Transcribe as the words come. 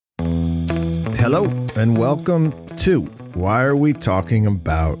Hello and welcome to Why Are We Talking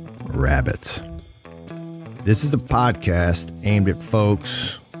About Rabbits? This is a podcast aimed at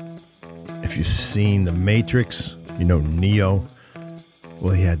folks. If you've seen The Matrix, you know Neo.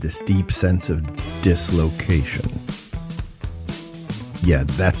 Well, he had this deep sense of dislocation. Yeah,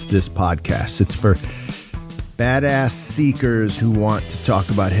 that's this podcast. It's for badass seekers who want to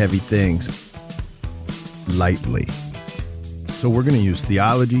talk about heavy things lightly. So we're going to use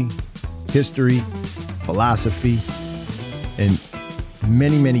theology, history, philosophy, and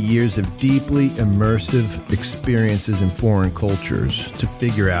many years of deeply immersive experiences in foreign cultures to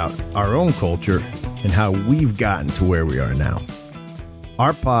figure out our own culture and how we've gotten to where we are now.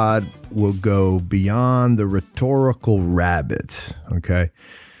 Our pod will go beyond the rhetorical rabbits, okay?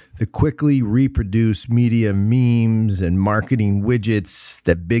 The quickly reproduced media memes and marketing widgets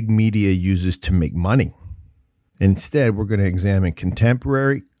that big media uses to make money. Instead, we're going to examine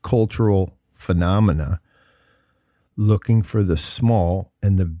contemporary cultural phenomena, looking for the small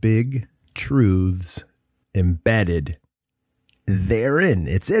and the big truths embedded therein.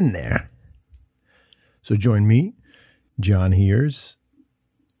 It's in there. So join me, John Heers,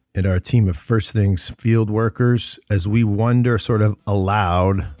 and our team of First Things field workers as we wonder sort of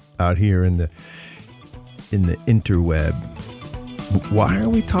aloud out here in the interweb. Why are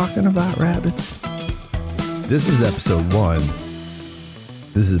we talking about rabbits? This is episode 1.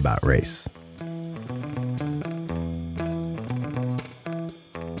 This is about race.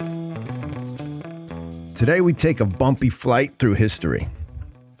 Today we take a bumpy flight through history.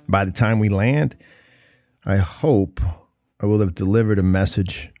 By the time we land, I hope I will have delivered a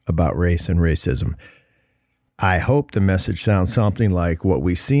message about race and racism. I hope the message sounds something like what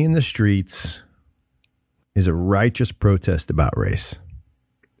we see in the streets is a righteous protest about race,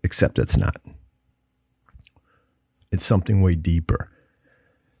 except it's not. It's something way deeper,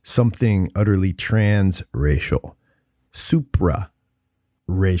 something utterly transracial,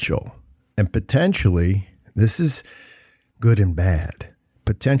 supra-racial, and potentially, this is good and bad,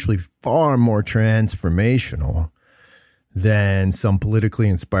 potentially far more transformational than some politically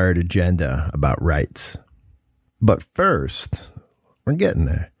inspired agenda about rights. But first, we're getting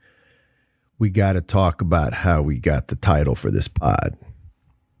there. We got to talk about how we got the title for this pod.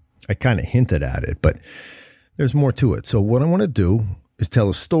 I kind of hinted at it, but there's more to it. So what I want to do is tell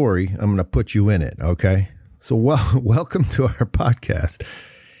a story. I'm going to put you in it, okay? So welcome to our podcast.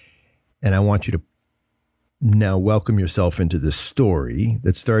 And I want you to now welcome yourself into this story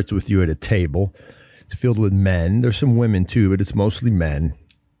that starts with you at a table. It's filled with men. There's some women too, but it's mostly men.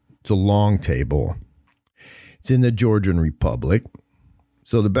 It's a long table. It's in the Georgian Republic.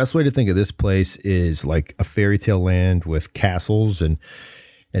 So the best way to think of this place is like a fairy tale land with castles and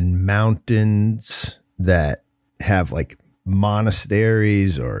mountains that have like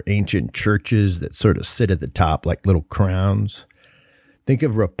monasteries or ancient churches that sort of sit at the top like little crowns. Think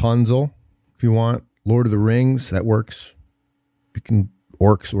of Rapunzel if you want. Lord of the Rings, that works. You can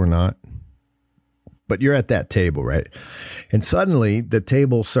orcs or not. But you're at that table, right? And suddenly the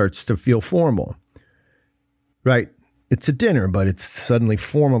table starts to feel formal. Right? It's a dinner, but it's suddenly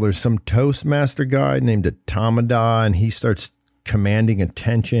formal. There's some Toastmaster guy named Automada, and he starts commanding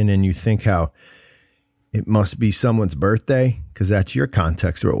attention, and you think how it must be someone's birthday, because that's your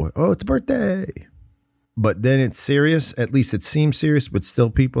context. Oh, it's birthday. But then it's serious. At least it seems serious, but still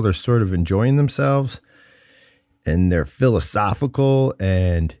people are sort of enjoying themselves, and they're philosophical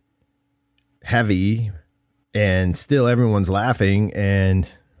and heavy, and still everyone's laughing, and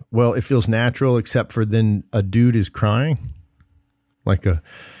well, it feels natural, except for then a dude is crying, like a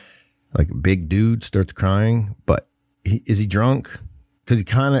big dude starts crying. But is he drunk? Because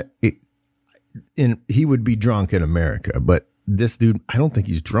he would be drunk in America, but this dude, I don't think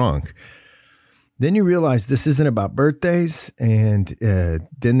he's drunk. Then you realize this isn't about birthdays, and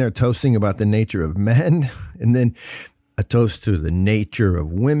then they're toasting about the nature of men, and then a toast to the nature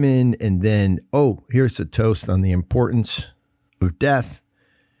of women, and then, oh, here's a toast on the importance of death,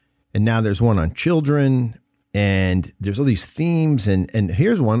 and now there's one on children, and there's all these themes, and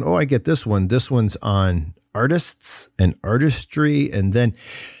here's one. Oh, I get this one. This one's on artists and artistry, and then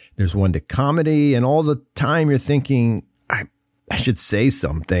there's one to comedy, and all the time you're thinking, I should say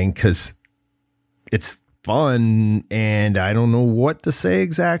something because it's fun, and I don't know what to say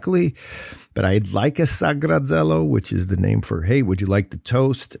exactly, but I'd like a Sagrazello, which is the name for, hey, would you like the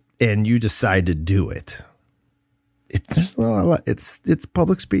toast? And you decide to do it. It's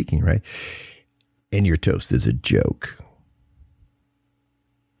public speaking, right? And your toast is a joke.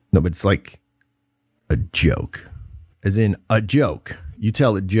 No, but it's like a joke, as in a joke. You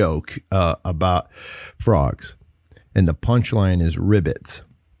tell a joke about frogs, and the punchline is ribbits.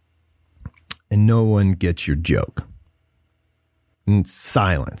 and no one gets your joke. And it's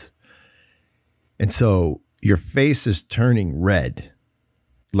silent. And so your face is turning red,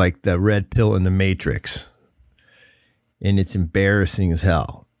 like the red pill in the Matrix. And it's embarrassing as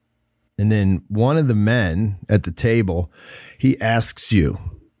hell. And then one of the men at the table, he asks you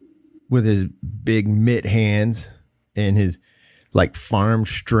with his big mitt hands and his like farm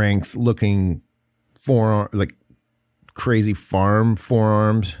strength looking forearm, like crazy farm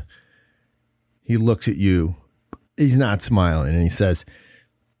forearms. He looks at you. He's not smiling. And he says,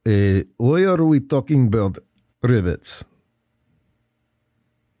 why are we talking about rivets?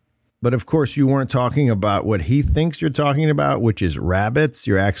 But of course, you weren't talking about what he thinks you're talking about, which is rabbits.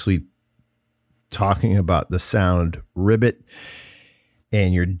 You're actually talking about the sound ribbit.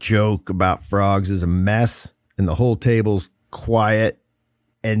 And your joke about frogs is a mess. And the whole table's quiet.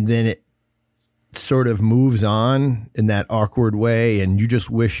 And then it sort of moves on in that awkward way. And you just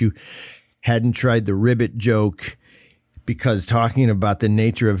wish you hadn't tried the ribbit joke, because talking about the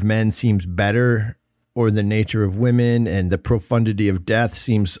nature of men seems better, or the nature of women and the profundity of death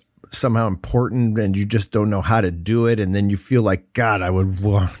seems somehow important, and you just don't know how to do it. And then you feel like, God, I would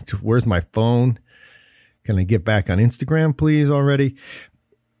want, where's my phone? Can I get back on Instagram, please, already?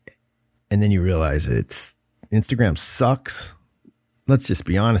 And then you realize Instagram sucks. Let's just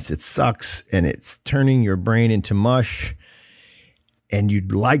be honest. It sucks, and it's turning your brain into mush. And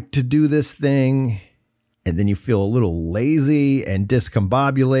you'd like to do this thing, and then you feel a little lazy and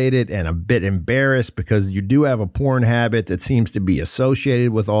discombobulated and a bit embarrassed because you do have a porn habit that seems to be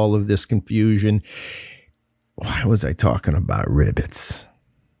associated with all of this confusion. Why was I talking about ribbits?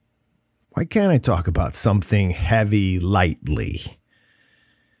 Why can't I talk about something heavy lightly?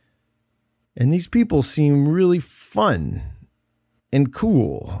 And these people seem really fun and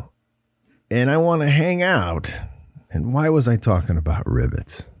cool, and I want to hang out. And why was I talking about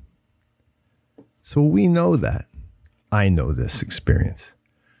rivets? So we know that. I know this experience.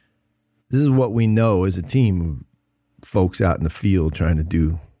 This is what we know as a team of folks out in the field trying to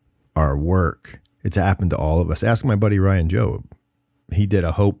do our work. It's happened to all of us. Ask my buddy Ryan Job. He did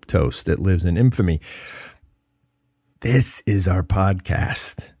a hope toast that lives in infamy. This is our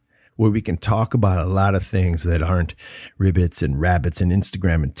podcast where we can talk about a lot of things that aren't ribbits and rabbits and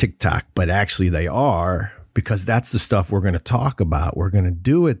Instagram and TikTok, but actually they are, because that's the stuff we're going to talk about. We're going to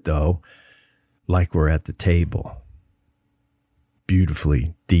do it, though, like we're at the table.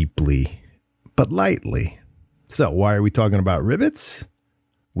 Beautifully, deeply, but lightly. So why are we talking about rivets?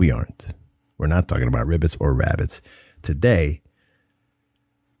 We aren't. We're not talking about rivets or rabbits. Today,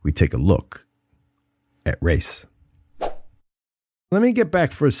 we take a look at race. Let me get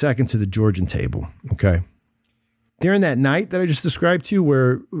back for a second to the Georgian table, okay? During that night that I just described to you,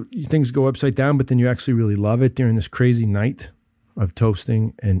 where things go upside down, but then you actually really love it, during this crazy night of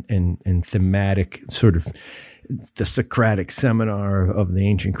toasting and thematic sort of the Socratic seminar of the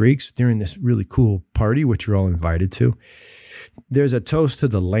ancient Greeks, during this really cool party, which you're all invited to, there's a toast to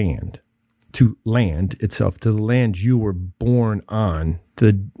the land itself, to the land you were born on.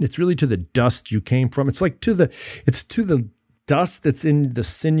 It's really to the dust you came from. It's to the dust that's in the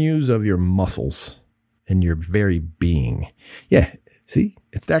sinews of your muscles and your very being. Yeah, see,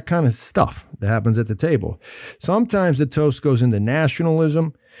 it's that kind of stuff that happens at the table. Sometimes the toast goes into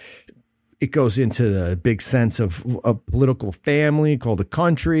nationalism. It goes into the big sense of a political family called a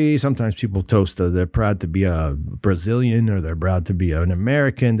country. Sometimes people toast they're proud to be a Brazilian or they're proud to be an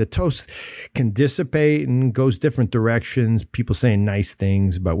American. The toast can dissipate and goes different directions. People saying nice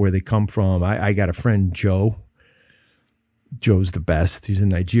things about where they come from. I got a friend, Joe. Joe's the best. He's a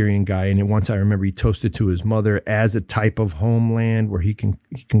Nigerian guy. And once I remember he toasted to his mother as a type of homeland where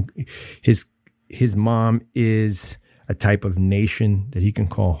his mom is a type of nation that he can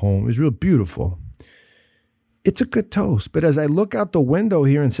call home. It was real beautiful. It's a good toast. But as I look out the window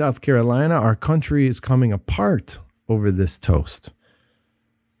here in South Carolina, our country is coming apart over this toast.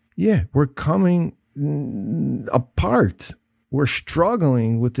 Yeah, we're coming apart. We're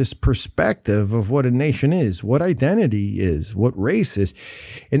struggling with this perspective of what a nation is, what identity is, what race is.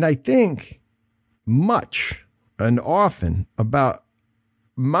 And I think much and often about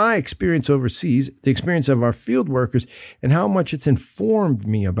my experience overseas, the experience of our field workers, and how much it's informed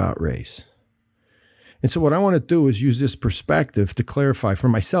me about race. And so what I want to do is use this perspective to clarify for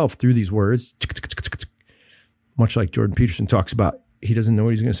myself through these words, much like Jordan Peterson talks about, he doesn't know what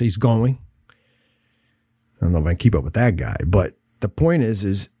he's going to say, he's going. I don't know if I can keep up with that guy, but the point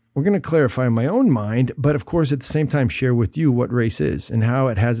is we're going to clarify in my own mind, but of course at the same time share with you what race is and how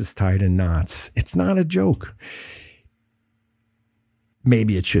it has us tied in knots. It's not a joke.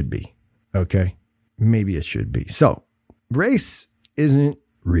 Maybe it should be, okay? Maybe it should be. So race isn't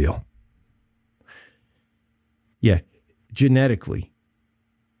real. genetically.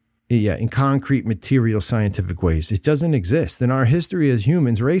 Yeah, in concrete, material, scientific ways. It doesn't exist. In our history as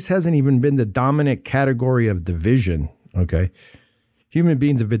humans, race hasn't even been the dominant category of division, okay? Human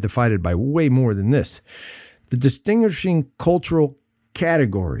beings have been divided by way more than this. The distinguishing cultural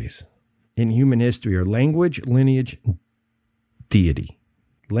categories in human history are language, lineage, and deity.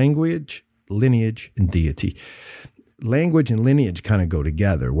 Language, lineage, and deity. Language and lineage kind of go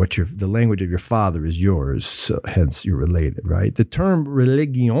together. The language of your father is yours, so hence you're related, right? The term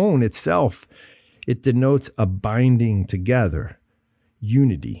religion itself, it denotes a binding together,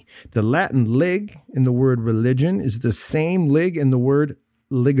 unity. The Latin lig in the word religion is the same lig in the word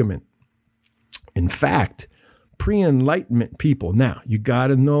ligament. In fact, pre-Enlightenment people, now you got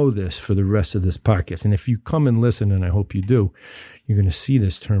to know this for the rest of this podcast. And if you come and listen, and I hope you do, you're going to see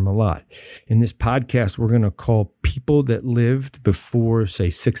this term a lot. In this podcast, we're going to call people that lived before, say,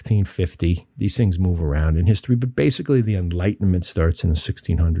 1650. These things move around in history, but basically the Enlightenment starts in the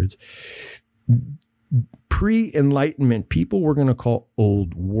 1600s. Pre-Enlightenment people we're going to call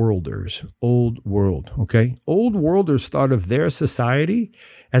Old Worlders. Old World, okay? Old Worlders thought of their society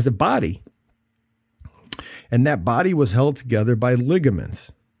as a body. And that body was held together by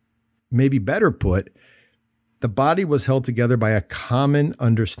ligaments. Maybe better put, the body was held together by a common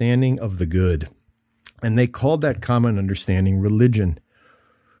understanding of the good. And they called that common understanding religion.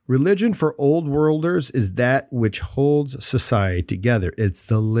 Religion for Old Worlders is that which holds society together. It's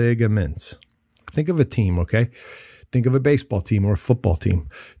the ligaments. Think of a team, okay? Think of a baseball team or a football team.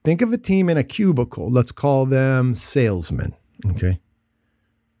 Think of a team in a cubicle. Let's call them salesmen, okay?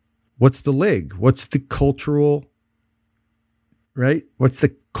 What's the lig? What's the cultural, right? What's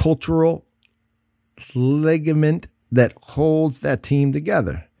the cultural ligament that holds that team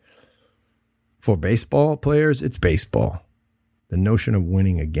together? For baseball players, it's baseball. The notion of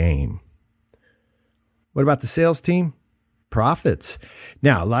winning a game. What about the sales team? Profits.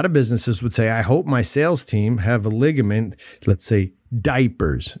 Now, a lot of businesses would say, I hope my sales team have a ligament, let's say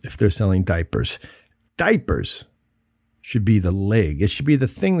diapers, if they're selling diapers. Diapers should be the leg. It should be the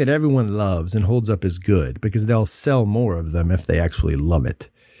thing that everyone loves and holds up as good because they'll sell more of them if they actually love it.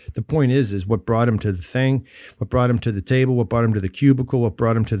 The point is what brought him to the thing, what brought him to the table, what brought him to the cubicle, what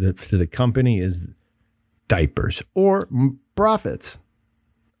brought him to the company is diapers or profits.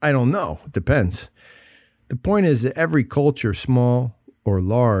 I don't know. It depends. The point is that every culture, small or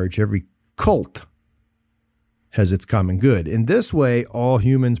large, every cult has its common good. In this way, all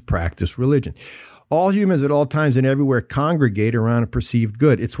humans practice religion. All humans at all times and everywhere congregate around a perceived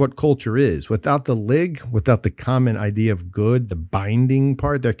good. It's what culture is. Without the lig, without the common idea of good, the binding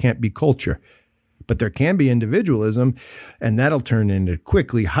part, there can't be culture. But there can be individualism, and that'll turn into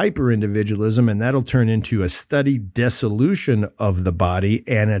quickly hyper-individualism, and that'll turn into a studied dissolution of the body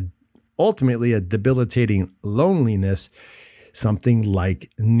and ultimately a debilitating loneliness, something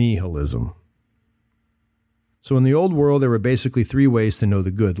like nihilism. So in the old world, there were basically three ways to know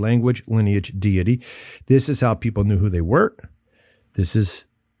the good: language, lineage, deity. This is how people knew who they were. This is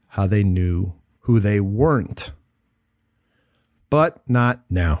how they knew who they weren't. But not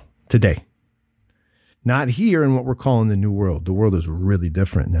now, today. Not here in what we're calling the new world. The world is really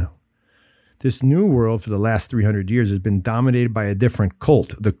different now. This new world for the last 300 years has been dominated by a different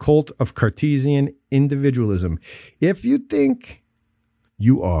cult, the cult of Cartesian individualism. If you think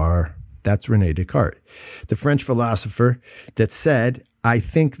you are, that's René Descartes, the French philosopher that said, I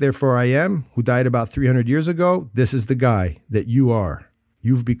think, therefore I am, who died about 300 years ago. This is the guy that you are.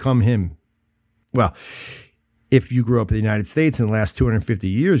 You've become him. Well, if you grew up in the United States in the last 250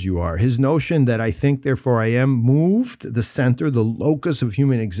 years, you are. His notion that I think, therefore I am moved the center, the locus of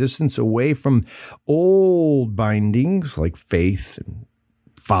human existence away from old bindings like faith and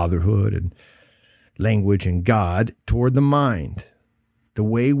fatherhood and language and God toward the mind. The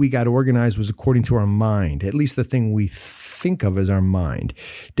way we got organized was according to our mind, at least the thing we think of as our mind.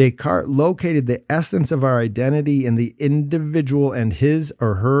 Descartes located the essence of our identity in the individual and his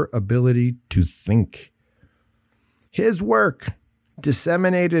or her ability to think. His work,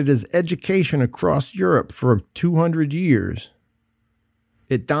 disseminated as education across Europe for 200 years,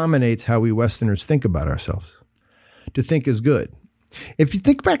 it dominates how we Westerners think about ourselves. To think is good. If you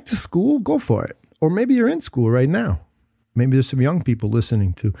think back to school, go for it. Or maybe you're in school right now. Maybe there's some young people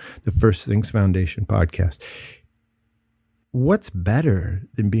listening to the First Things Foundation podcast. What's better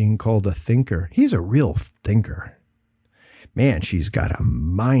than being called a thinker? He's a real thinker. Man, she's got a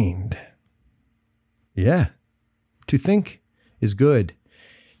mind. Yeah. To think is good.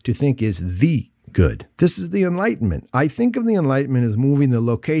 To think is the good. This is the Enlightenment. I think of the Enlightenment as moving the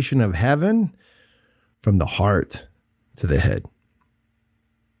location of heaven from the heart to the head.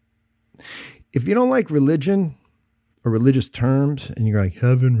 If you don't like religion, or religious terms, and you're like,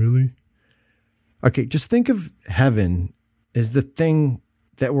 heaven, really? Okay, just think of heaven as the thing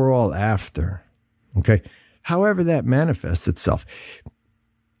that we're all after, okay? However that manifests itself,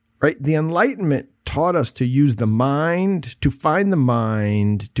 right? The Enlightenment taught us to use the mind to find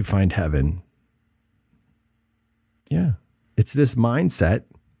heaven. Yeah, it's this mindset,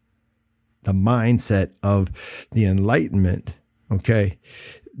 the mindset of the Enlightenment, okay,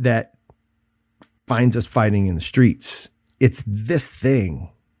 that finds us fighting in the streets. It's this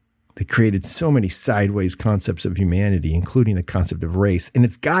thing that created so many sideways concepts of humanity, including the concept of race, and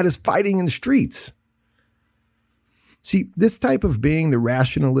it's got us fighting in the streets. See, this type of being, the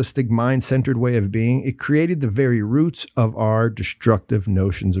rationalistic, mind-centered way of being, it created the very roots of our destructive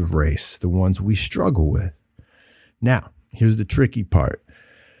notions of race, the ones we struggle with. Now, here's the tricky part.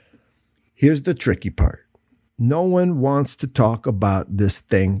 No one wants to talk about this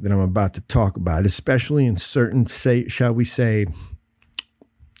thing that I'm about to talk about, especially in certain, shall we say,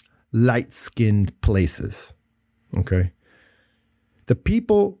 light-skinned places, okay? The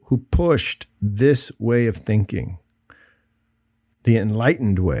people who pushed this way of thinking, the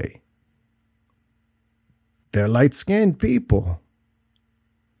enlightened way, they're light-skinned people.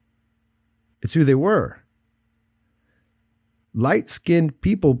 It's who they were. Light-skinned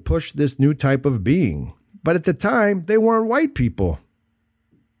people pushed this new type of being, but at the time, they weren't white people.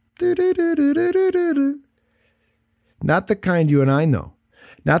 Not the kind you and I know.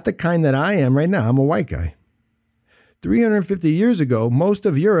 Not the kind that I am right now. I'm a white guy. 350 years ago, most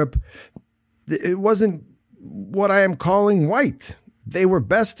of Europe, it wasn't what I am calling white. They were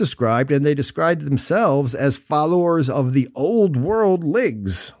best described, and they described themselves as followers of the old world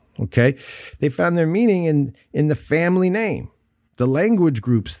Ligs. Okay? They found their meaning in the family name, the language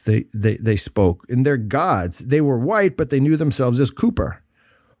groups they spoke, and their gods. They were white, but they knew themselves as Cooper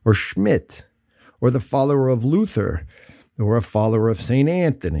or Schmidt or the follower of Luther, or a follower of St.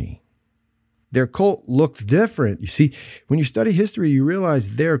 Anthony. Their cult looked different. You see, when you study history, you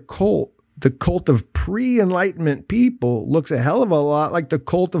realize their cult, the cult of pre-Enlightenment people, looks a hell of a lot like the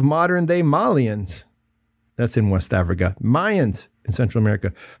cult of modern-day Malians. That's in West Africa. Mayans in Central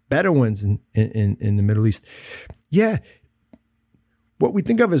America. Bedouins in the Middle East. Yeah, what we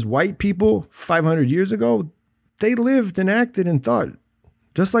think of as white people 500 years ago, they lived and acted and thought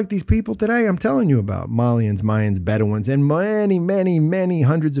just like these people today I'm telling you about, Malians, Mayans, Bedouins, and many, many, many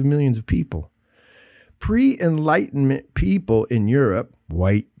hundreds of millions of people. Pre-Enlightenment people in Europe,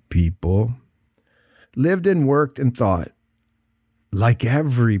 white people, lived and worked and thought like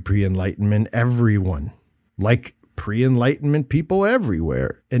every pre-Enlightenment, everyone, like pre-Enlightenment people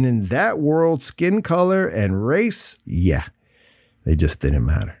everywhere. And in that world, skin color and race, yeah, they just didn't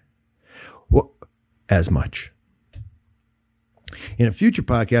matter. Well, as much. In a future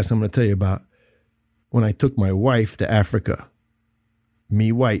podcast, I'm going to tell you about when I took my wife to Africa.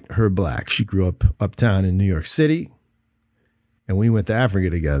 Me white, her black. She grew up uptown in New York City, and we went to Africa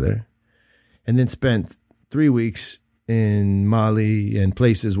together, and then spent 3 weeks in Mali and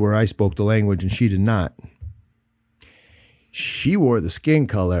places where I spoke the language and she did not. She wore the skin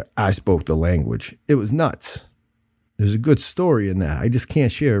color. I spoke the language. It was nuts. There's a good story in that. I just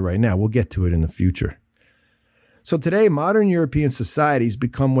can't share it right now. We'll get to it in the future. So today, modern European societies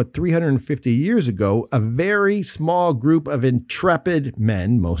become what 350 years ago, a very small group of intrepid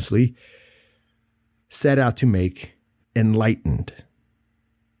men, mostly, set out to make enlightened.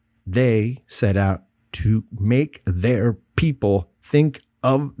 They set out to make their people think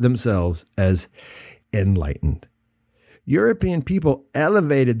of themselves as enlightened. European people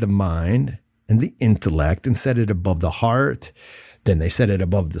elevated the mind and the intellect and set it above the heart. Then they set it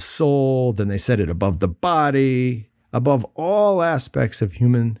above the soul. Then they set it above the body, above all aspects of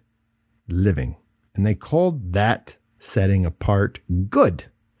human living. And they called that setting apart good.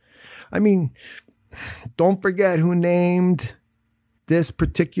 I mean, don't forget who named this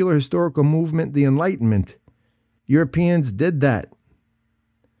particular historical movement the Enlightenment. Europeans did that.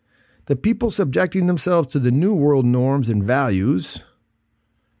 The people subjecting themselves to the New World norms and values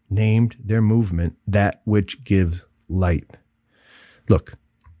named their movement that which gives light. Look,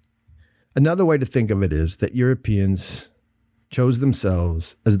 another way to think of it is that Europeans chose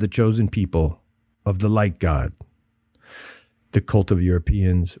themselves as the chosen people of the light God. The cult of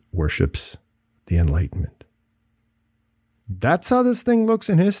Europeans worships the Enlightenment. That's how this thing looks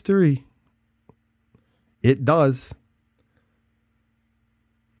in history. It does.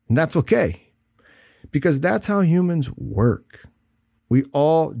 And that's okay, because that's how humans work. We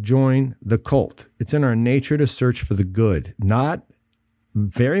all join the cult. It's in our nature to search for the good, not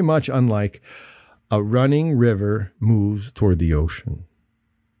very much unlike a running river moves toward the ocean.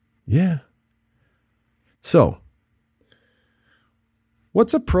 Yeah. So,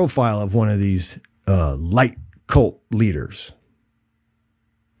 What's a profile of one of these light cult leaders?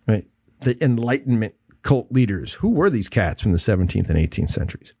 Right? The Enlightenment cult leaders. Who were these cats from the 17th and 18th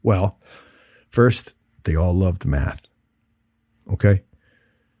centuries? Well, first, they all loved math. Okay?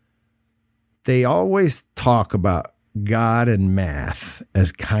 They always talk about God and math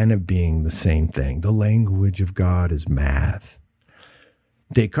as kind of being the same thing. The language of God is math.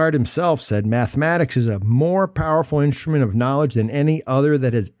 Descartes himself said mathematics is a more powerful instrument of knowledge than any other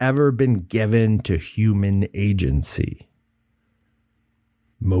that has ever been given to human agency.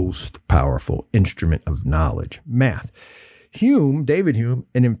 Most powerful instrument of knowledge, math. Hume, David Hume,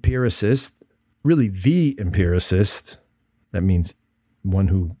 an empiricist, really the empiricist, that means one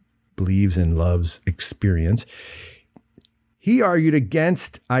who believes and loves experience, he argued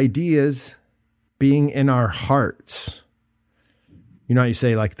against ideas being in our hearts. You know how you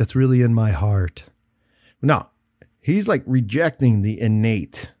say, like, that's really in my heart. No, he's like rejecting the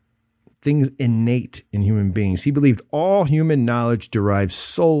innate, things innate in human beings. He believed all human knowledge derives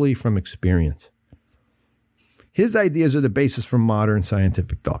solely from experience. His ideas are the basis for modern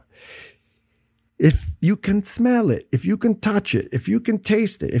scientific thought. If you can smell it, if you can touch it, if you can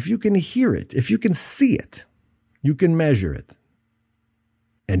taste it, if you can hear it, if you can see it, you can measure it.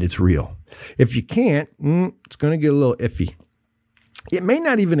 And it's real. If you can't, it's going to get a little iffy. It may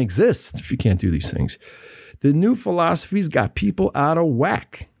not even exist if you can't do these things. The new philosophies got people out of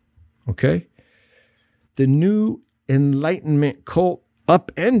whack. Okay? The new Enlightenment cult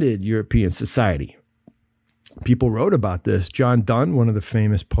upended European society. People wrote about this. John Donne, one of the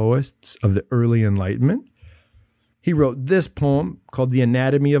famous poets of the early Enlightenment, he wrote this poem called The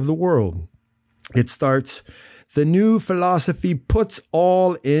Anatomy of the World. It starts, "The new philosophy puts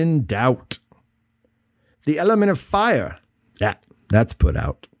all in doubt. The element of fire, that's put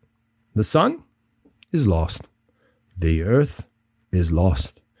out. The sun is lost. The earth is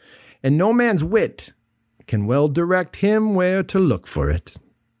lost. And no man's wit can well direct him where to look for it."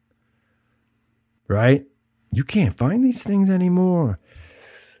 Right? You can't find these things anymore.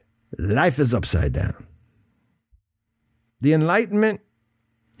 Life is upside down. The Enlightenment,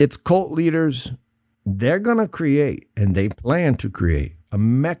 its cult leaders, they're going to create, and they plan to create, a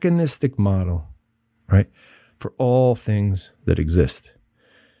mechanistic model, right, for all things that exist.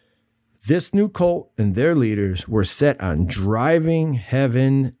 This new cult and their leaders were set on driving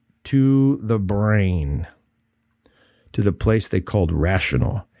heaven to the brain, to the place they called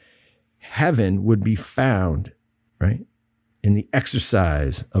rational. Heaven would be found, right, in the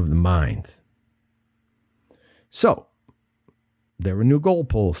exercise of the mind. So, there were new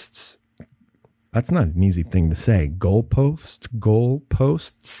goalposts. That's not an easy thing to say. Goalposts.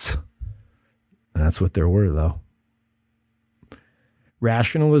 That's what there were, though.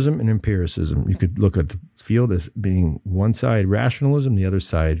 Rationalism and empiricism. You could look at the field as being one side rationalism, the other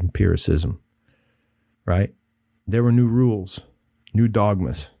side empiricism, right? There were new rules, new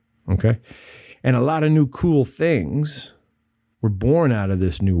dogmas, okay? And a lot of new cool things were born out of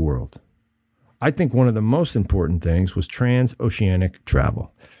this new world. I think one of the most important things was transoceanic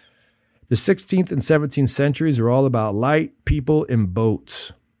travel. The 16th and 17th centuries are all about light, people, and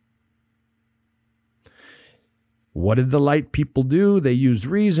boats. What did the light people do? They used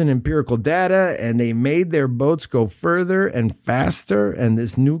reason, empirical data, and they made their boats go further and faster, and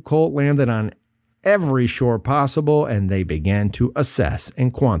this new cult landed on every shore possible, and they began to assess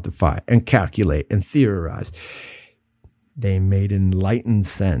and quantify and calculate and theorize. They made enlightened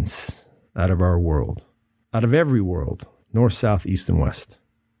sense out of our world, out of every world, north, south, east, and west.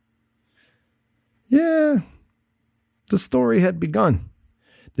 Yeah, the story had begun.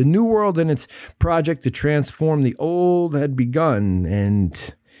 The new world and its project to transform the old had begun.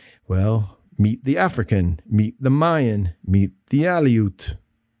 And, well, meet the African, meet the Mayan, meet the Aleut.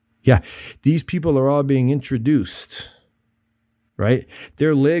 Yeah, these people are all being introduced, right?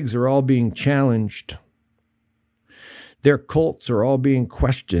 Their legs are all being challenged. Their cults are all being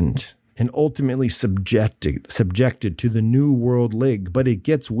questioned and ultimately subjected to the New World League. But it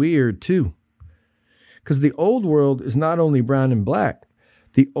gets weird, too, because the old world is not only brown and black.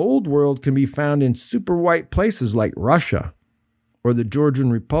 The old world can be found in super white places like Russia or the Georgian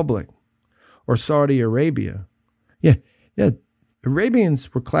Republic or Saudi Arabia. Yeah.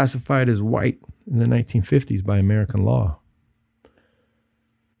 Arabians were classified as white in the 1950s by American law.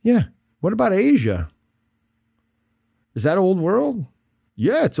 Yeah. What about Asia? Is that old world?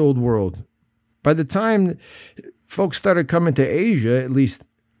 Yeah, it's old world. By the time folks started coming to Asia, at least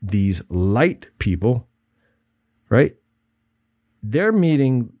these light people, right? They're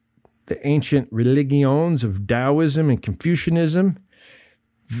meeting the ancient religions of Taoism and Confucianism,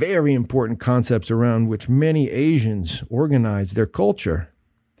 very important concepts around which many Asians organized their culture.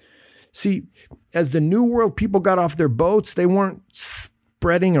 See, as the New World people got off their boats, they weren't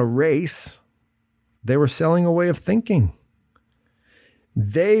spreading a race. They were selling a way of thinking.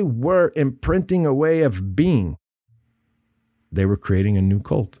 They were imprinting a way of being. They were creating a new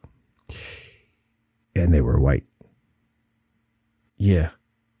cult. And they were white. Yeah.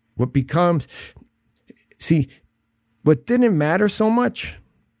 What didn't matter so much,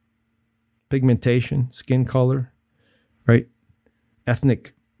 pigmentation, skin color, right?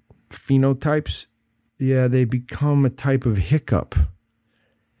 Ethnic phenotypes, yeah, they become a type of hiccup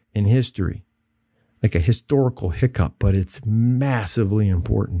in history, like a historical hiccup, but it's massively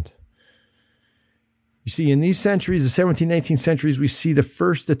important. You see, in these centuries, the 17th, 18th centuries, we see the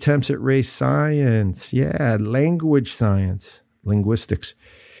first attempts at race science, language science, linguistics,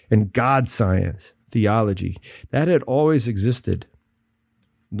 and God science, theology. That had always existed.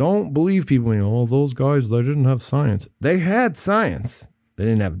 Don't believe people, those guys, they didn't have science. They had science. They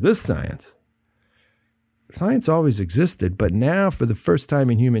didn't have this science. Science always existed, but now for the first time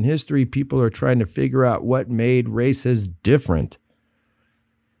in human history, people are trying to figure out what made races different.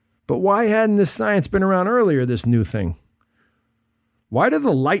 But why hadn't this science been around earlier, this new thing? Why did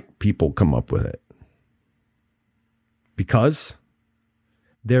the light people come up with it? Because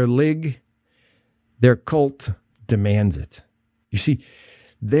their cult demands it. You see,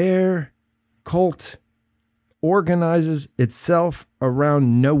 their cult organizes itself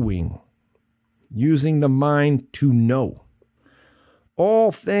around knowing, using the mind to know.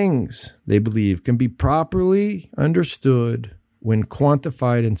 All things, they believe, can be properly understood when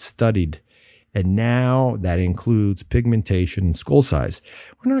quantified and studied. And now that includes pigmentation and skull size.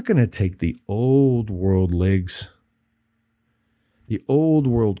 We're not going to take the old world ligs, the old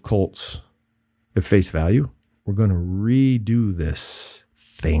world cults at face value. We're going to redo this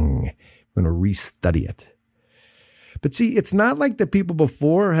thing. We're going to restudy it. But see, it's not like the people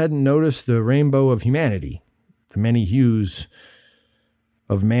before hadn't noticed the rainbow of humanity, the many hues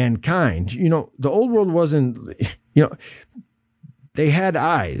of mankind. The old world wasn't, they had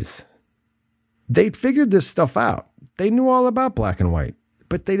eyes. They'd figured this stuff out. They knew all about black and white,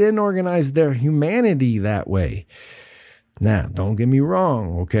 but they didn't organize their humanity that way. Now, don't get me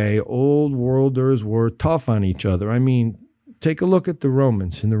wrong, okay? Old worlders were tough on each other. I mean, take a look at the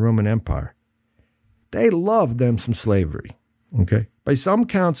Romans in the Roman Empire. They loved them some slavery, okay? By some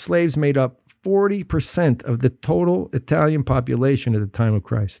counts, slaves made up 40% of the total Italian population at the time of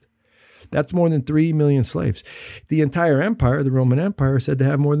Christ. That's more than 3 million slaves. The entire empire, the Roman Empire, is said to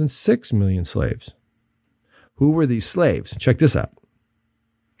have more than 6 million slaves. Who were these slaves? Check this out.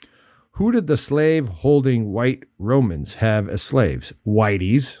 Who did the slave-holding white Romans have as slaves?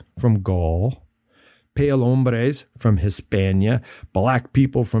 Whiteys from Gaul, pale hombres from Hispania, black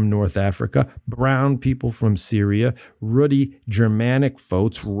people from North Africa, brown people from Syria, ruddy Germanic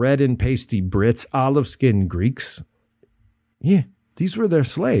folks, red and pasty Brits, olive-skinned Greeks. Yeah, these were their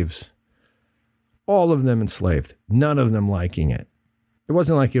slaves. All of them enslaved, none of them liking it. It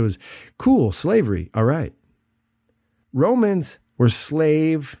wasn't like it was cool, slavery, all right. Romans were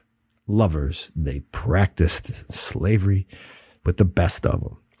slave lovers. They practiced slavery with the best of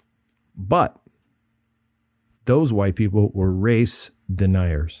them. But those white people were race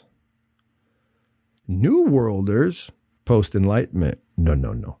deniers. New Worlders, post-Enlightenment,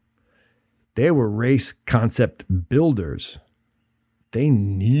 no. They were race concept builders.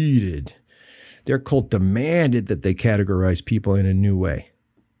 Their cult demanded that they categorize people in a new way.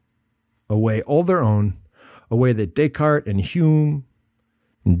 A way all their own, a way that Descartes and Hume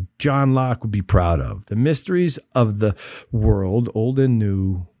and John Locke would be proud of. The mysteries of the world, old and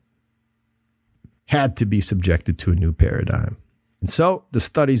new, had to be subjected to a new paradigm. And so the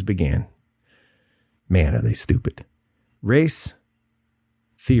studies began. Man, are they stupid. Race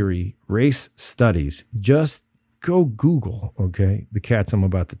theory, race studies. Just go Google, okay, the cats I'm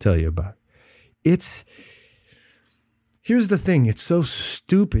about to tell you about. Here's the thing. It's so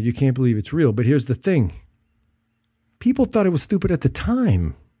stupid. You can't believe it's real. But here's the thing. People thought it was stupid at the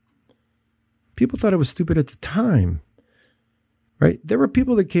time. Right? There were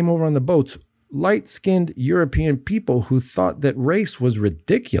people that came over on the boats, light-skinned European people who thought that race was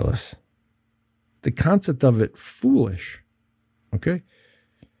ridiculous. The concept of it foolish. Okay?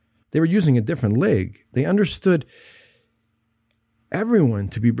 They were using a different leg. They understood everyone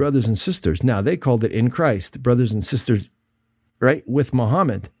to be brothers and sisters. Now, they called it in Christ, brothers and sisters, right, with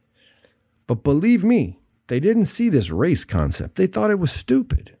Muhammad. But believe me, they didn't see this race concept. They thought it was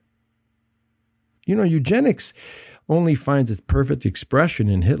stupid. Eugenics only finds its perfect expression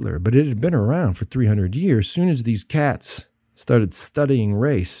in Hitler, but it had been around for 300 years. As soon as these cats started studying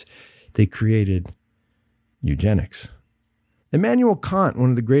race, they created eugenics. Immanuel Kant, one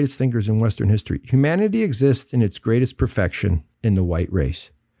of the greatest thinkers in Western history, humanity exists in its greatest perfection in the white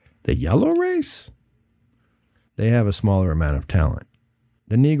race. The yellow race, they have a smaller amount of talent.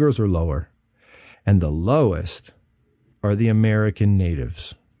 The Negroes are lower, and the lowest are the American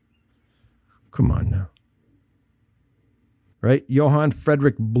natives. Come on now. Right? Johann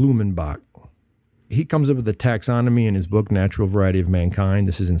Friedrich Blumenbach, he comes up with the taxonomy in his book, Natural Variety of Mankind.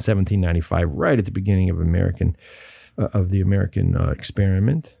 This is in 1795, right at the beginning of the American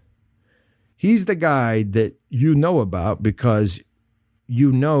experiment. He's the guy that you know about because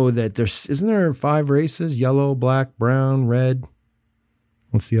you know that isn't there 5 races? Yellow, black, brown, red.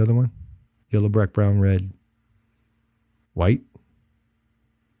 What's the other one? Yellow, black, brown, red, white.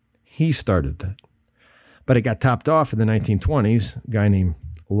 He started that. But it got topped off in the 1920s. A guy named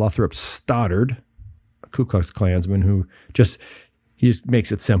Lothrop Stoddard, a Ku Klux Klansman, who just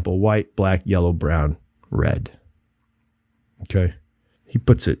makes it simple. White, black, yellow, brown, red. Okay? He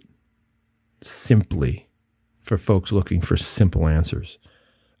puts it simply for folks looking for simple answers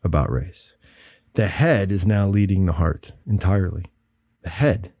about race. The head is now leading the heart entirely. The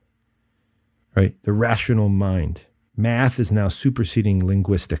head, right? The rational mind. Math is now superseding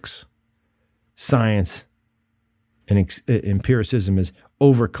linguistics. Science and empiricism has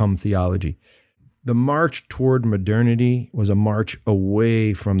overcome theology. The march toward modernity was a march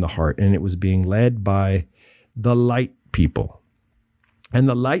away from the heart, and it was being led by the light people. And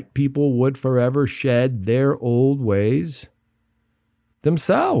the light people would forever shed their old ways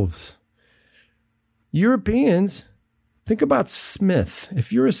themselves. Europeans, think about Smith.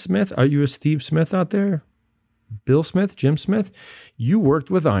 If you're a Smith, are you a Steve Smith out there? Bill Smith, Jim Smith? You worked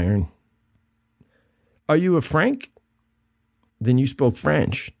with iron. Are you a Frank? Then you spoke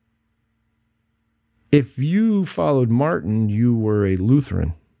French. If you followed Martin, you were a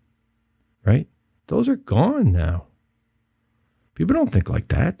Lutheran, right? Those are gone now. People don't think like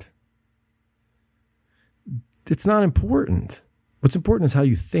that. It's not important. What's important is how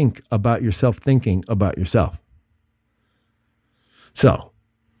you think about yourself, thinking about yourself. So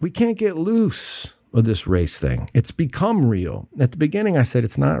we can't get loose with this race thing. It's become real. At the beginning, I said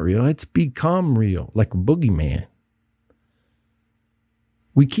it's not real. It's become real, like a boogeyman.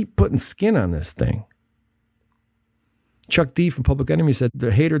 We keep putting skin on this thing. Chuck D from Public Enemy said,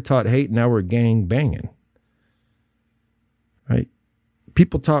 the hater taught hate, now we're gang banging. Right?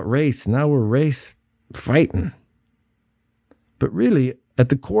 People taught race, now we're race fighting. But really, at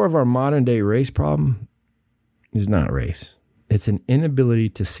the core of our modern day race problem is not race. It's an inability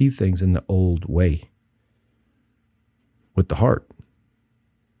to see things in the old way with the heart.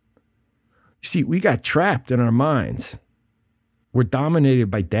 You see, we got trapped in our minds. We're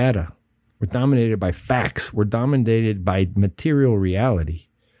dominated by data. We're dominated by facts. We're dominated by material reality,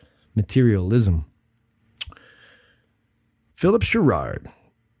 materialism. Philip Sherrard,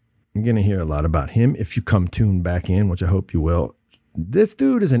 you're going to hear a lot about him if you come tuned back in, which I hope you will. This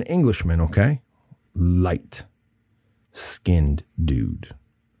dude is an Englishman, okay? Light skinned dude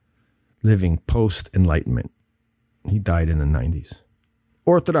living post-Enlightenment. He died in the 90s.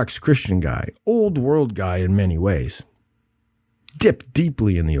 Orthodox Christian guy, old world guy in many ways. Dipped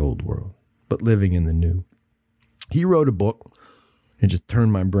deeply in the old world, but living in the new. He wrote a book and just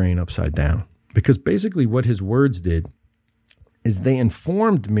turned my brain upside down because basically what his words did is they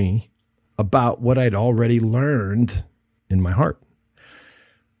informed me about what I'd already learned in my heart.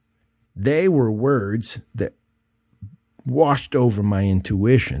 They were words that washed over my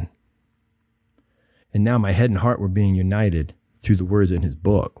intuition. And now my head and heart were being united through the words in his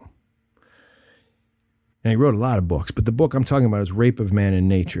book. And he wrote a lot of books, but the book I'm talking about is Rape of Man in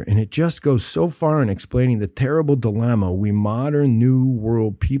Nature. And it just goes so far in explaining the terrible dilemma we modern new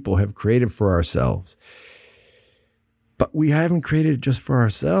world people have created for ourselves. But we haven't created it just for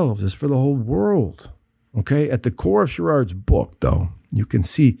ourselves. It's for the whole world. Okay? At the core of Sherrard's book, though, you can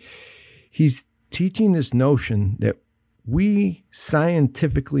see he's teaching this notion that we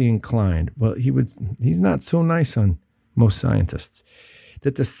scientifically inclined, well, he's not so nice on most scientists,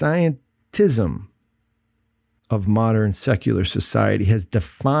 that the scientism of modern secular society has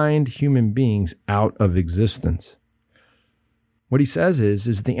defined human beings out of existence. What he says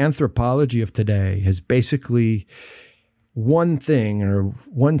is the anthropology of today has basically one thing or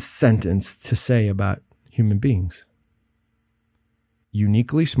one sentence to say about human beings.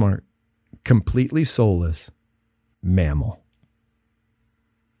 Uniquely smart, completely soulless, mammal.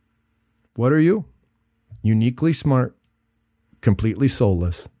 What are you? Uniquely smart, completely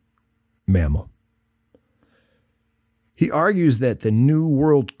soulless, mammal. He argues that the New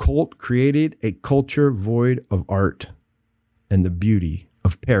World cult created a culture void of art and the beauty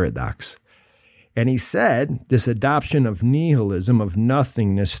of paradox. And he said this adoption of nihilism, of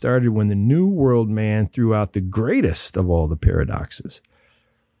nothingness, started when the New World man threw out the greatest of all the paradoxes,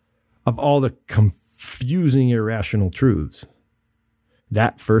 of all the confusing, irrational truths.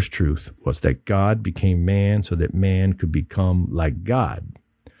 That first truth was that God became man so that man could become like God.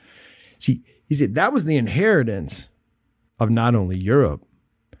 See, he said that was the inheritance of not only Europe,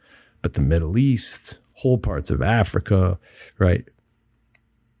 but the Middle East, whole parts of Africa, right?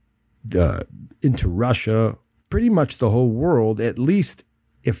 Into Russia, pretty much the whole world, at least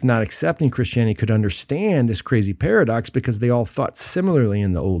if not accepting Christianity, could understand this crazy paradox because they all thought similarly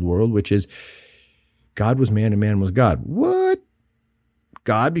in the old world, which is God was man and man was God. What?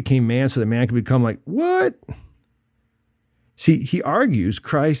 God became man so that man could become like, what? See, he argues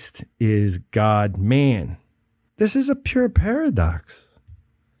Christ is God-man. This is a pure paradox.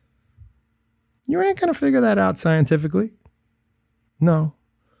 You ain't going to figure that out scientifically. No.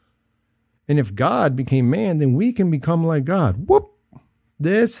 And if God became man, then we can become like God. Whoop!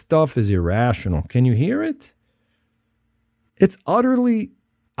 This stuff is irrational. Can you hear it? It's utterly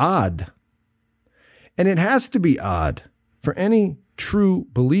odd. And it has to be odd for any true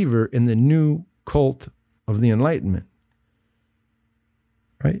believer in the new cult of the Enlightenment.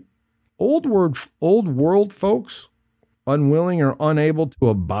 Right? Old world folks, unwilling or unable to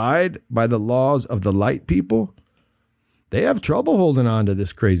abide by the laws of the light people, they have trouble holding on to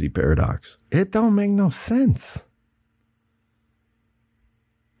this crazy paradox. It don't make no sense.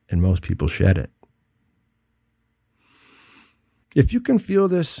 And most people shed it. If you can feel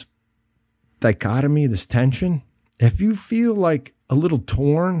this dichotomy, this tension, if you feel like a little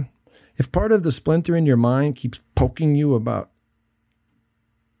torn, if part of the splinter in your mind keeps poking you about,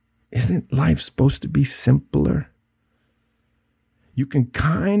 isn't life supposed to be simpler? You can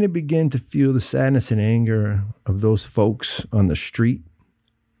kind of begin to feel the sadness and anger of those folks on the street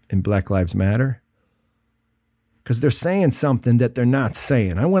in Black Lives Matter. Because they're saying something that they're not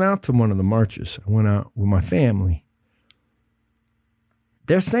saying. I went out to one of the marches. I went out with my family.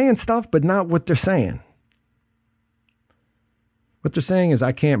 They're saying stuff, but not what they're saying. What they're saying is,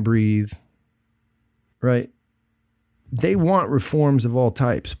 I can't breathe, right? They want reforms of all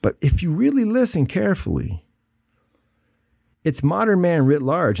types. But if you really listen carefully, it's modern man writ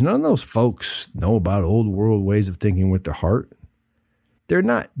large. None of those folks know about old world ways of thinking with their heart. They're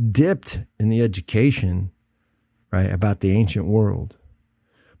not dipped in the education, right, about the ancient world.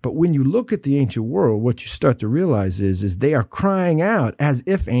 But when you look at the ancient world, what you start to realize is they are crying out as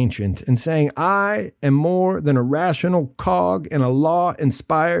if ancient and saying, I am more than a rational cog in a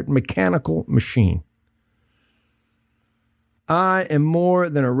law-inspired mechanical machine. I am more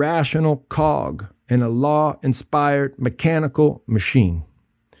than a rational cog in a law-inspired mechanical machine.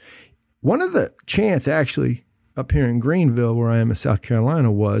 One of the chants actually up here in Greenville, where I am in South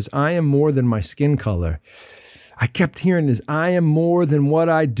Carolina, was, I am more than my skin color. I kept hearing this, I am more than what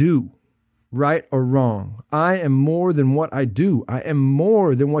I do, right or wrong. I am more than what I do. I am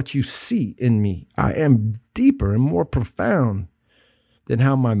more than what you see in me. I am deeper and more profound than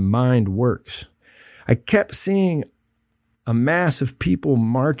how my mind works. I kept seeing a mass of people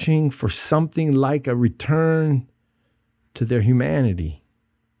marching for something like a return to their humanity.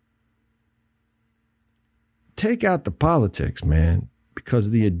 Take out the politics, man, because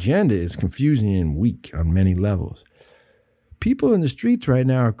the agenda is confusing and weak on many levels. People in the streets right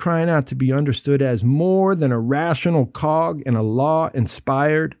now are crying out to be understood as more than a rational cog in a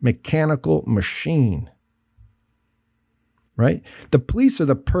law-inspired mechanical machine. Right? The police are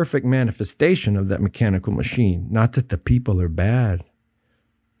the perfect manifestation of that mechanical machine. Not that the people are bad,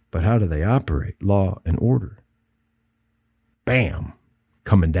 but how do they operate? Law and order. Bam,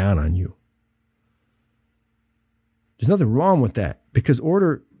 coming down on you. There's nothing wrong with that because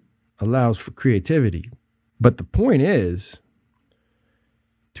order allows for creativity. But the point is,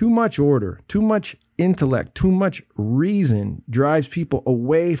 too much order, too much intellect, too much reason drives people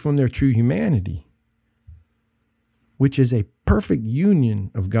away from their true humanity, which is a perfect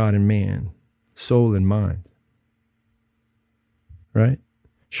union of God and man, soul and mind. Right?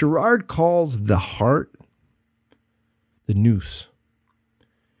 Sherrard calls the heart the nous.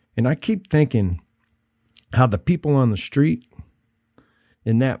 And I keep thinking how the people on the street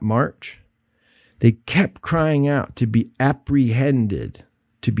in that march, they kept crying out to be apprehended,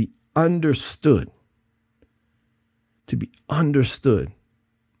 to be understood through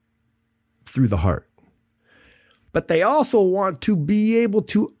the heart. But they also want to be able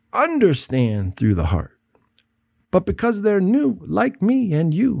to understand through the heart. But because they're new, like me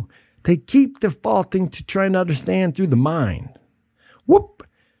and you, they keep defaulting to trying to understand through the mind. Whoop!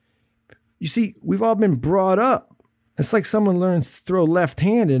 You see, we've all been brought up It's like someone learns to throw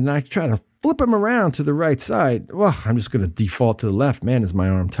left-handed and I try to flip him around to the right side. Well, I'm just going to default to the left. Man, is my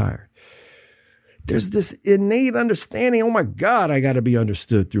arm tired. There's this innate understanding. Oh my God, I got to be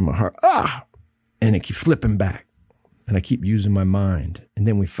understood through my heart. And it keeps flipping back. And I keep using my mind. And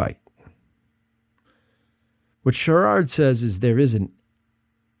then we fight. What Sherrard says is there is an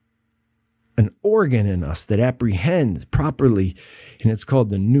organ in us that apprehends properly, and it's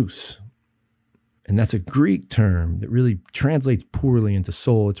called the nous. And that's a Greek term that really translates poorly into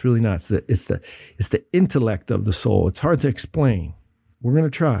soul. It's really not. It's the intellect of the soul. It's hard to explain. We're going to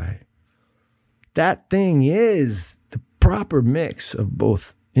try. That thing is the proper mix of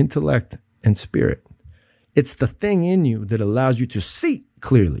both intellect and spirit. It's the thing in you that allows you to see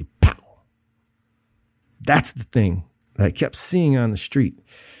clearly. Pow! That's the thing that I kept seeing on the street.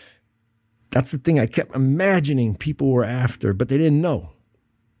 That's the thing I kept imagining people were after, but they didn't know.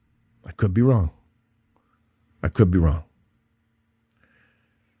 I could be wrong.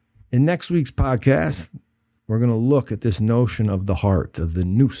 In next week's podcast, we're going to look at this notion of the heart, of the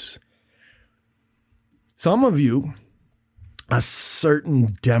nous. Some of you, a certain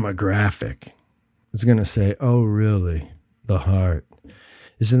demographic, is going to say, oh, really? The heart.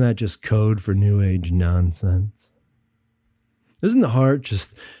 Isn't that just code for New Age nonsense? Isn't the heart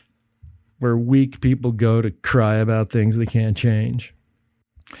just where weak people go to cry about things they can't change?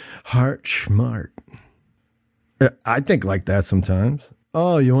 Heart schmart. I think like that sometimes.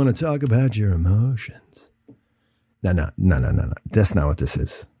 Oh, you want to talk about your emotions? No. That's not what this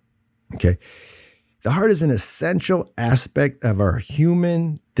is. Okay? The heart is an essential aspect of our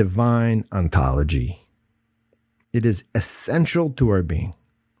human divine ontology. It is essential to our being.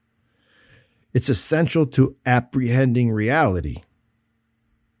 It's essential to apprehending reality.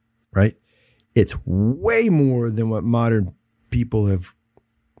 Right? It's way more than what modern people have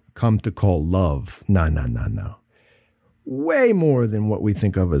come to call love. No. Way more than what we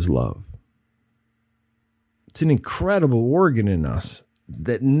think of as love. It's an incredible organ in us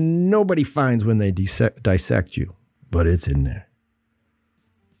that nobody finds when they dissect you, but it's in there.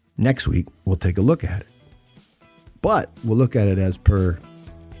 Next week, we'll take a look at it. But we'll look at it as per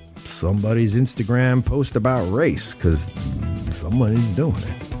somebody's Instagram post about race, because somebody's doing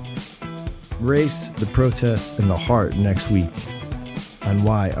it. Race, the protests, and the heart next week. And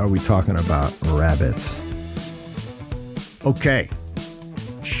why are we talking about rabbits? Okay.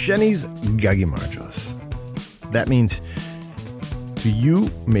 Shenis Gagimarjos. That means to you,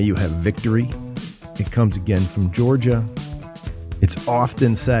 may you have victory. It comes again from Georgia. It's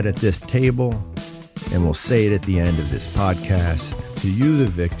often said at this table, and we'll say it at the end of this podcast. To you, the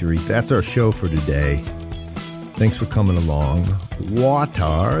victory. That's our show for today. Thanks for coming along.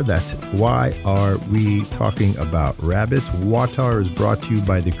 Watar, that's why are we talking about rabbits? Watar is brought to you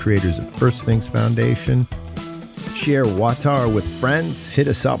by the creators of First Things Foundation. Share Watar with friends. Hit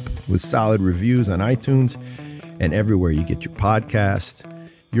us up with solid reviews on iTunes and everywhere you get your podcast.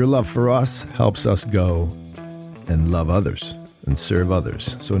 Your love for us helps us go and love others and serve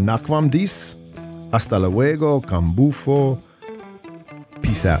others. So nakvam dis, hasta luego, cambufo.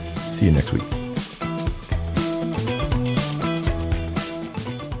 Peace out. See you next week.